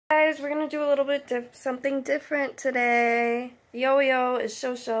Guys, we're gonna do a little bit something different today. Yo, it's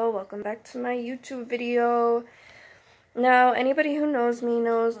Shosho. Welcome back to my YouTube video. Now, anybody who knows me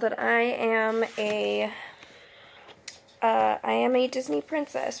knows that I am a Disney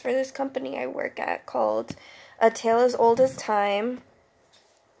princess for this company I work at called A Tale as Old as Time.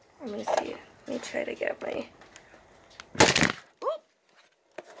 Let me see. Let me try to get my... Oop.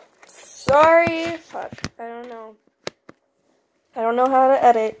 Sorry. Fuck. I don't know how to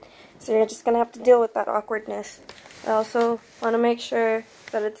edit, so you're just gonna have to deal with that awkwardness. I also want to make sure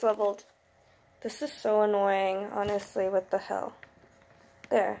that it's leveled. This is so annoying, honestly. What the hell?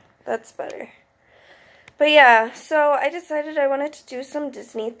 There, that's better. But yeah, so I decided I wanted to do some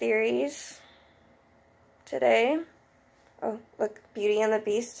Disney theories today. Oh, look, Beauty and the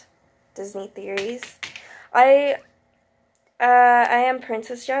Beast, Disney theories. I am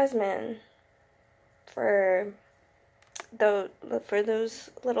Princess Jasmine for those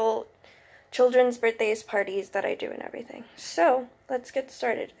little children's birthdays parties that I do and everything. So let's get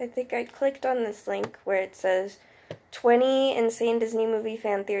started. I think I clicked on this link where it says 20 insane Disney movie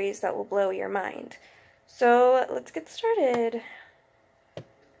fan theories that will blow your mind. So let's get started.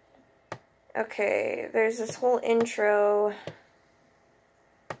 Okay, there's this whole intro.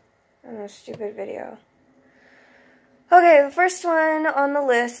 Oh, stupid video. Okay, the first one on the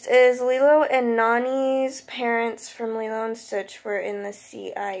list is Lilo and Nani's parents from Lilo and Stitch were in the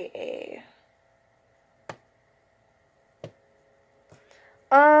CIA.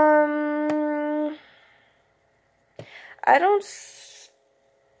 I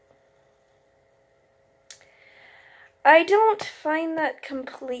don't find that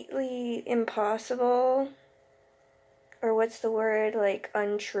completely impossible, or what's the word, like,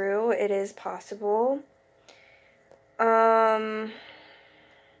 untrue. It is possible.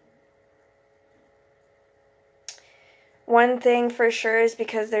 One thing for sure is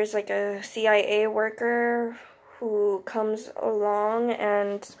because there's like a CIA worker who comes along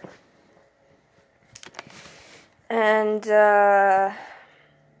and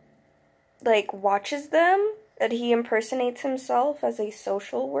like watches them, and he impersonates himself as a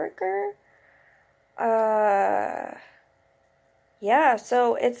social worker. Yeah,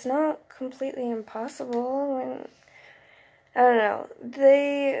 so it's not completely impossible. And I don't know.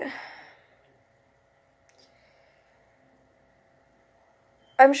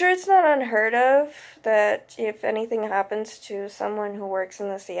 I'm sure it's not unheard of that if anything happens to someone who works in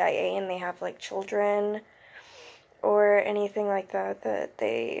the CIA and they have like children or anything like that, that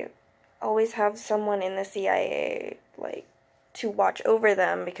they always have someone in the CIA like to watch over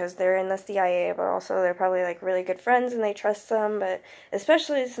them because they're in the CIA, but also they're probably like really good friends and they trust them. But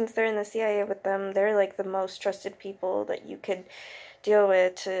especially since they're in the CIA with them, they're like the most trusted people that you could deal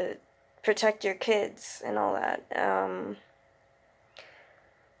with to protect your kids and all that.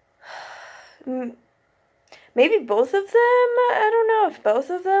 Maybe both of them? I don't know if both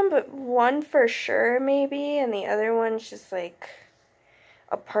of them, but one for sure maybe, and the other one's just like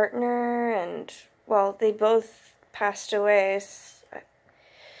a partner, and well, they both passed away,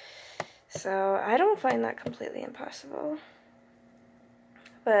 so I don't find that completely impossible.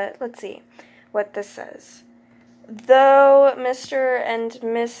 But let's see what this says. Though Mr. and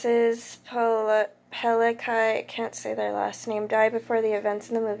Mrs. Pelikai, can't say their last name, die before the events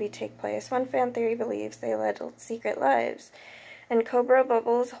in the movie take place, one fan theory believes they led secret lives, and Cobra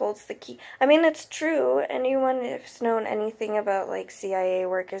Bubbles holds the key. I mean, it's true. Anyone who's known anything about, like, CIA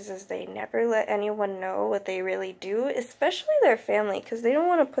workers is they never let anyone know what they really do, especially their family, because they don't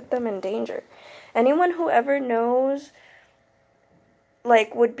want to put them in danger. Anyone who ever knows,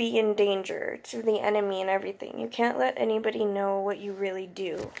 like, would be in danger to the enemy and everything. You can't let anybody know what you really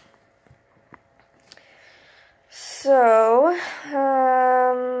do. So,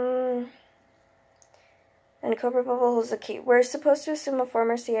 and Cobra Bubble holds the key. We're supposed to assume a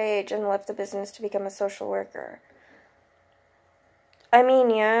former CIA agent left the business to become a social worker. I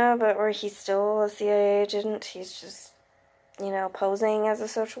mean, yeah, but or he's still a CIA agent. He's just, you know, posing as a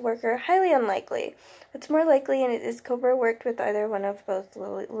social worker. Highly unlikely. What's more likely is Cobra worked with either one of both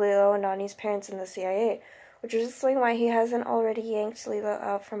Lilo and Nani's parents in the CIA, which would explain why he hasn't already yanked Lilo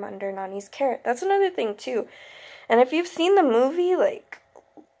out from under Nani's care. That's another thing, too. And if you've seen the movie, like,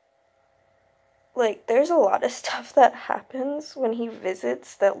 there's a lot of stuff that happens when he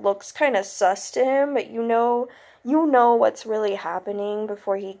visits that looks kind of sus to him, but you know what's really happening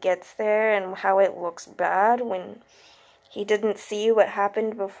before he gets there and how it looks bad when he didn't see what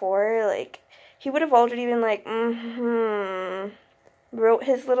happened before. Like, he would have already been like, wrote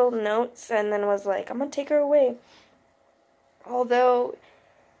his little notes and then was like, I'm gonna take her away. Although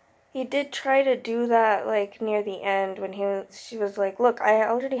He did try to do that, like, near the end when she was like, look, I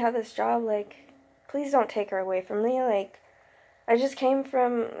already have this job, like, please don't take her away from me, like, I just came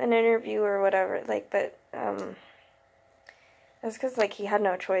from an interview or whatever, like, but, that's because, like, he had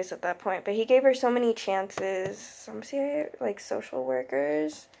no choice at that point, but he gave her so many chances. Some CIA, like, social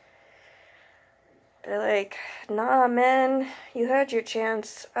workers, they're like, nah, man, you had your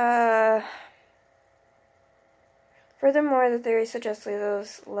chance, Furthermore, the theory suggests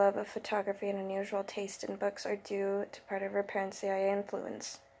Lilo's love of photography and unusual taste in books are due to part of her parents' CIA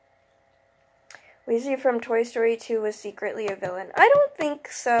influence. Wheezy from Toy Story 2 was secretly a villain. I don't think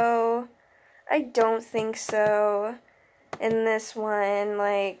so. I don't think so. In this one,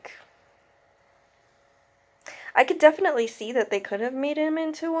 like, I could definitely see that they could have made him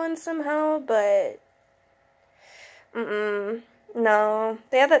into one somehow, but no.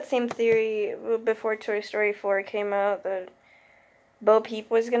 They had that same theory before Toy Story 4 came out that Bo Peep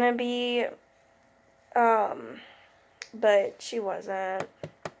was gonna be, but she wasn't.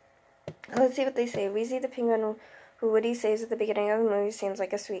 Let's see what they say. Wheezy the penguin, who Woody saves at the beginning of the movie, seems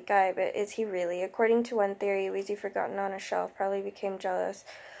like a sweet guy, but is he really? According to one theory, Wheezy, forgotten on a shelf, probably became jealous.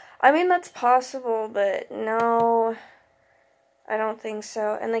 I mean, that's possible, but no, I don't think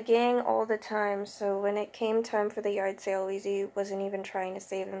so. And the gang all the time, so when it came time for the yard sale, Wheezy wasn't even trying to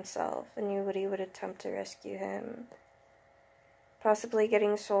save himself and knew Woody would attempt to rescue him. Possibly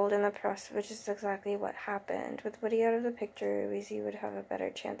getting sold in the process, which is exactly what happened. With Woody out of the picture, Wheezy would have a better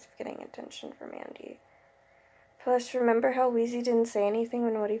chance of getting attention from Andy. Plus, remember how Wheezy didn't say anything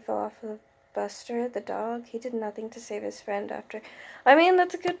when Woody fell off of Buster, the dog? He did nothing to save his friend after. I mean,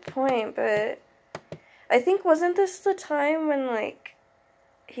 that's a good point, but I think, wasn't this the time when, like,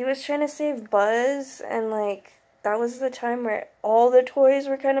 he was trying to save Buzz, and, like, that was the time where all the toys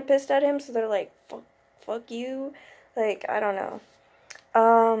were kind of pissed at him, so they're like, fuck you? Like, I don't know.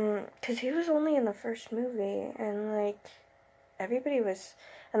 'Cause he was only in the first movie, and, like, everybody was,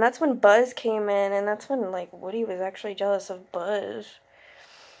 and that's when Buzz came in, and that's when, like, Woody was actually jealous of Buzz,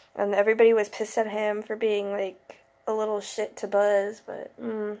 and everybody was pissed at him for being, like, a little shit to Buzz, but,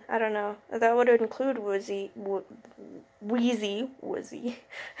 I don't know. That would include Wheezy.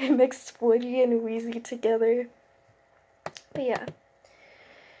 I mixed Woody and Wheezy together. But yeah.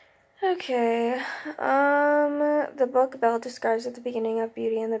 Okay, the book Belle describes at the beginning of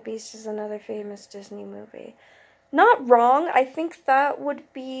Beauty and the Beast is another famous Disney movie. Not wrong, I think that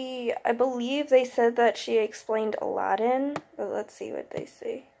would be, I believe they said that she explained Aladdin, but let's see what they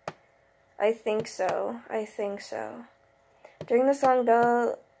say. I think so. During the song,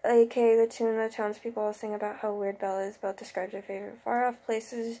 Belle, aka the tune the townspeople all sing about how weird Belle is. Belle describes her favorite far-off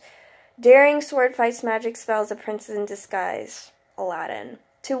places, daring sword fights, magic spells, a princess in disguise, Aladdin.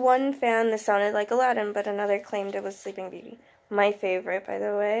 To one fan, this sounded like Aladdin, but another claimed it was Sleeping Beauty. My favorite, by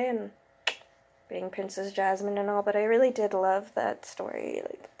the way, and being Princess Jasmine and all, but I really did love that story.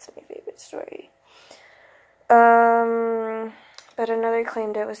 Like, that's my favorite story. But another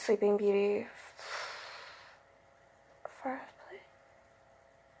claimed it was Sleeping Beauty.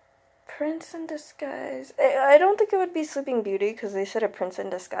 Prince in disguise. I don't think it would be Sleeping Beauty, because they said a prince in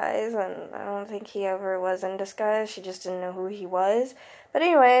disguise, and I don't think he ever was in disguise. She just didn't know who he was. But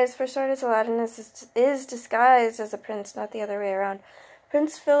anyways, for starters, Aladdin is disguised as a prince, not the other way around.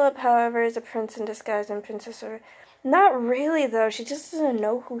 Prince Philip, however, is a prince in disguise, and Princess Aurora... Not really, though. She just doesn't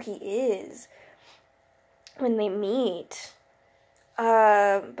know who he is when they meet.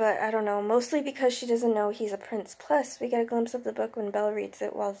 But I don't know. Mostly because she doesn't know he's a prince. Plus, we get a glimpse of the book when Belle reads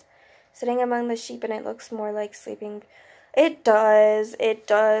it while sitting among the sheep, and it looks more like Sleeping... It does,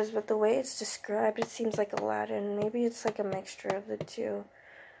 but the way it's described, it seems like Aladdin. Maybe it's like a mixture of the two.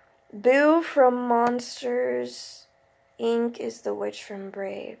 Boo from Monsters, Inc. is the witch from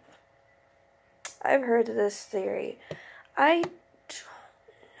Brave. I've heard of this theory. I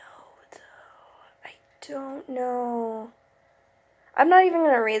don't know. I'm not even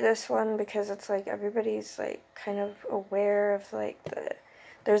gonna read this one because it's like everybody's like kind of aware of like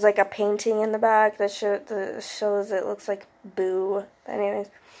there's like a painting in the back that shows it looks like Boo. But anyways,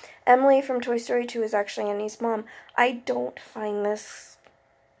 Emily from Toy Story 2 is actually Annie's mom. I don't find this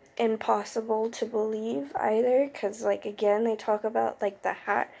impossible to believe either, because like again they talk about like the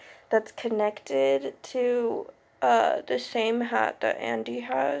hat that's connected to the same hat that Andy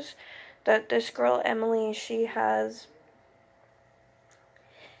has, that this girl Emily, she has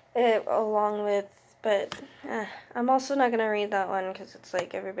it along with, but I'm also not gonna read that one because it's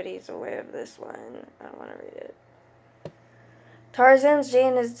like everybody's aware of this one. I don't want to read it. Tarzan's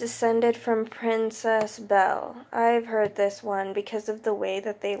Jane is descended from Princess Belle. I've heard this one because of the way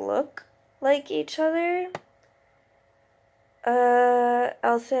that they look like each other.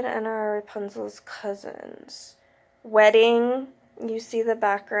 Elsa and Anna are Rapunzel's cousins. Wedding, you see the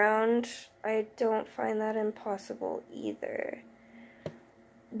background. I don't find that impossible either.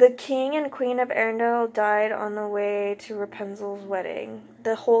 The king and queen of Arendelle died on the way to Rapunzel's wedding.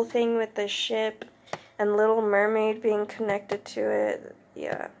 The whole thing with the ship and Little Mermaid being connected to it,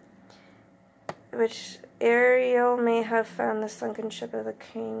 yeah. Which Ariel may have found the sunken ship of the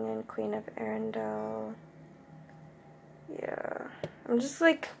king and queen of Arendelle. Yeah. I'm just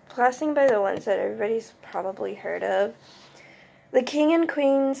like passing by the ones that everybody's probably heard of. The king and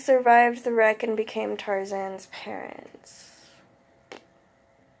queen survived the wreck and became Tarzan's parents.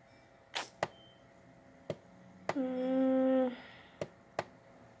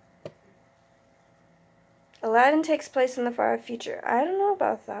 Aladdin takes place in the far future. I don't know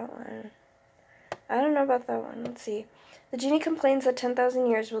about that one. Let's see. The genie complains that 10,000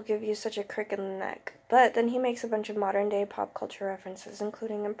 years will give you such a crick in the neck. But then he makes a bunch of modern-day pop culture references,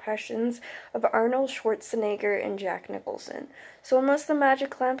 including impressions of Arnold Schwarzenegger and Jack Nicholson. So unless the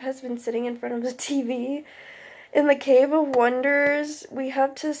magic lamp has been sitting in front of the TV in the Cave of Wonders, we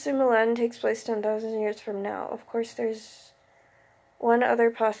have to assume Aladdin takes place 10,000 years from now. Of course, there's one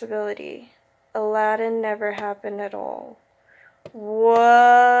other possibility. Aladdin never happened at all.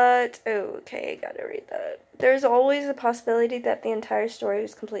 What? Okay, gotta read that. There's always a possibility that the entire story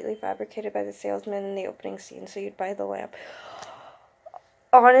was completely fabricated by the salesman in the opening scene, so you'd buy the lamp.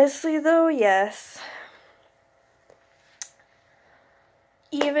 Honestly, though, yes.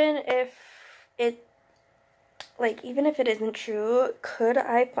 Even if it isn't true, could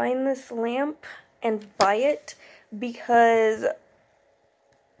I find this lamp and buy it? Because,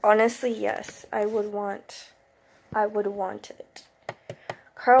 honestly, yes, I would want it.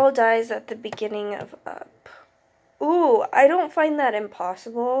 Carl dies at the beginning of Up. Ooh, I don't find that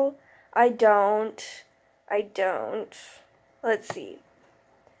impossible. I don't. Let's see.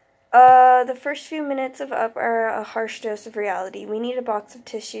 The first few minutes of Up are a harsh dose of reality. We need a box of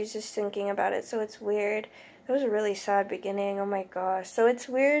tissues just thinking about it, so it's weird. That was a really sad beginning, oh my gosh. So it's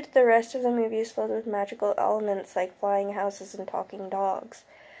weird the rest of the movie is filled with magical elements like flying houses and talking dogs.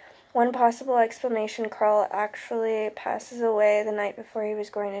 One possible explanation, Carl actually passes away the night before he was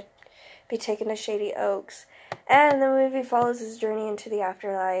going to be taken to Shady Oaks. And the movie follows his journey into the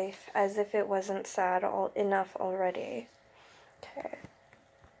afterlife as if it wasn't sad enough already. Okay.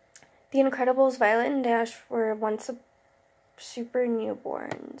 The Incredibles, Violet and Dash were once super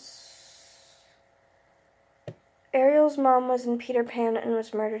newborns. Ariel's mom was in Peter Pan and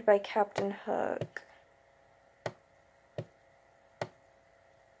was murdered by Captain Hook.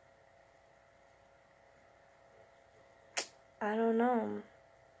 I don't know.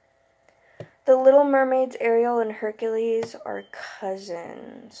 The Little Mermaids, Ariel and Hercules, are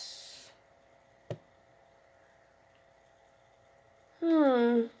cousins.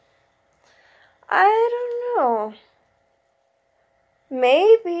 I don't know.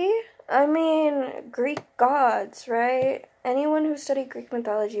 Maybe. I mean, Greek gods, right? Anyone who studied Greek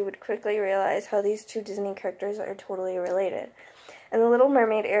mythology would quickly realize how these two Disney characters are totally related. And the Little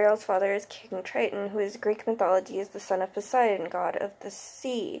Mermaid, Ariel's father, is King Triton, who in Greek mythology is the son of Poseidon, god of the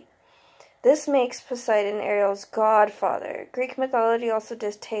sea. This makes Poseidon Ariel's godfather. Greek mythology also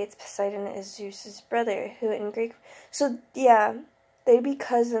dictates Poseidon is Zeus's brother, who in Greek... So, yeah, they'd be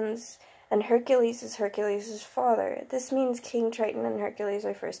cousins, and Hercules is Hercules' father. This means King Triton and Hercules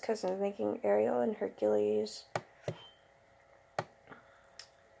are first cousins, making Ariel and Hercules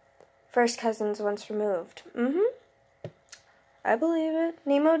first cousins once removed. I believe it.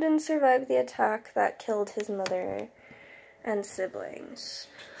 Nemo didn't survive the attack that killed his mother and siblings.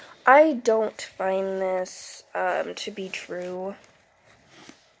 I don't find this to be true.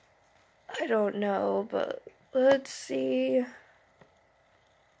 I don't know, but let's see.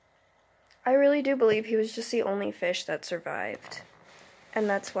 I really do believe he was just the only fish that survived. And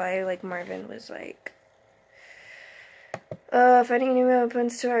that's why, like, Marvin was like, Finding Nemo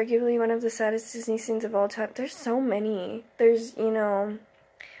points to arguably one of the saddest Disney scenes of all time. There's so many. There's, you know,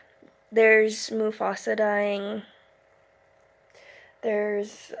 there's Mufasa dying.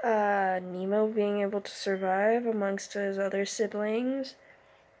 There's Nemo being able to survive amongst his other siblings.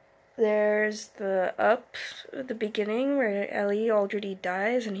 There's the Up at the beginning where Ellie already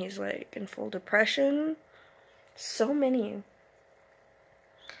dies and he's like in full depression. So many.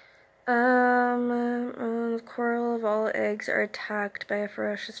 The coral of all eggs are attacked by a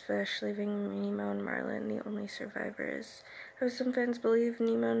ferocious fish, leaving Nemo and Marlin the only survivors. How some fans believe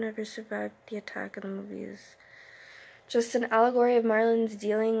Nemo never survived the attack in the movies. Just an allegory of Marlin's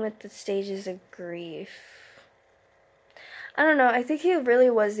dealing with the stages of grief. I don't know, I think he really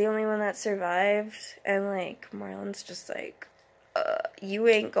was the only one that survived, and like, Marlin's just like, you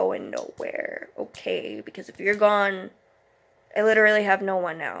ain't going nowhere, okay? Because if you're gone, I literally have no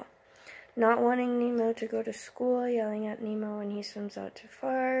one now. Not wanting Nemo to go to school, yelling at Nemo when he swims out too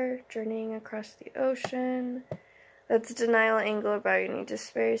far, journeying across the ocean. That's denial, anger, bargaining,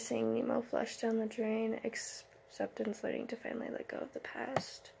 despair, seeing Nemo flush down the drain, acceptance, learning to finally let go of the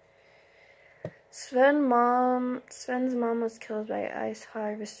past. Sven's mom was killed by ice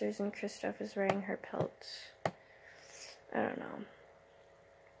harvesters, and Kristoff is wearing her pelt. I don't know.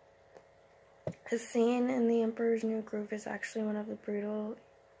 A scene in The Emperor's New Groove is actually one of the brutal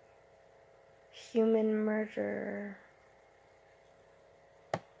human murder.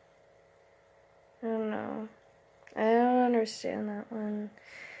 I don't know. I don't understand that one.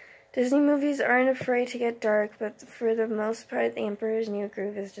 Disney movies aren't afraid to get dark, but for the most part, The Emperor's New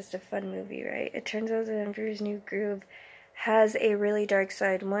Groove is just a fun movie, right? It turns out The Emperor's New Groove has a really dark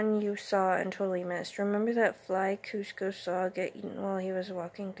side, one you saw and totally missed. Remember that fly Kuzco saw get eaten while he was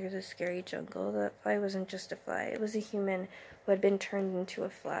walking through the scary jungle? That fly wasn't just a fly, it was a human who had been turned into a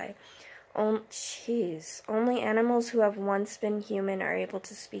fly. Only animals who have once been human are able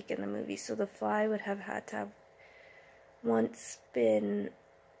to speak in the movie, so the fly would have had to have once been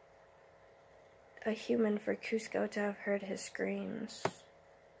a human for Kuzco to have heard his screams.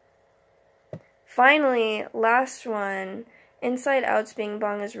 Finally, last one. Inside Out's Bing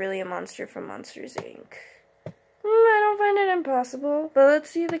Bong is really a monster from Monsters, Inc. I don't find it impossible, but let's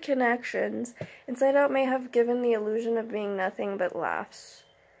see the connections. Inside Out may have given the illusion of being nothing but laughs.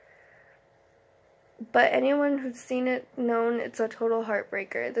 But anyone who's seen it known it's a total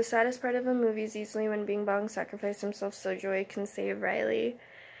heartbreaker. The saddest part of a movie is easily when Bing Bong sacrificed himself so Joy can save Riley.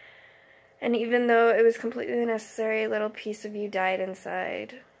 And even though it was completely necessary, a little piece of you died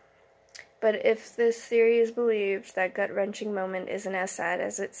inside. But if this theory is believed, that gut-wrenching moment isn't as sad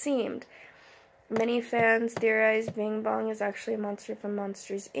as it seemed. Many fans theorize Bing Bong is actually a monster from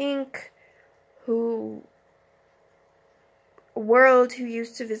Monsters, Inc., who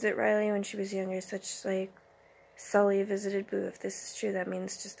used to visit Riley when she was younger, such like Sully visited Boo. If this is true, that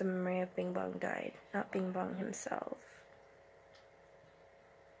means just the memory of Bing Bong died, not Bing Bong himself.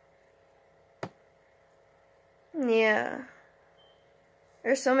 Yeah.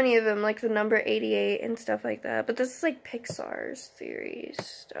 There's so many of them, like the number 88 and stuff like that. But this is like Pixar's theories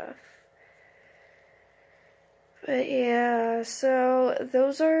stuff. But yeah, so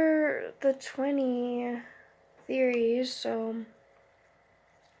those are the 20 theories. So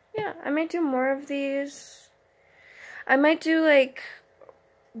yeah, I might do more of these. I might do like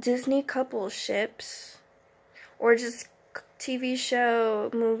Disney couple ships, or just TV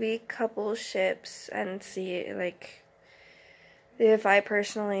show, movie couple ships, and see like if I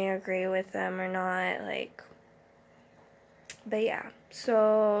personally agree with them or not, like, but yeah,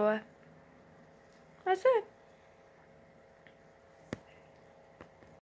 so that's it.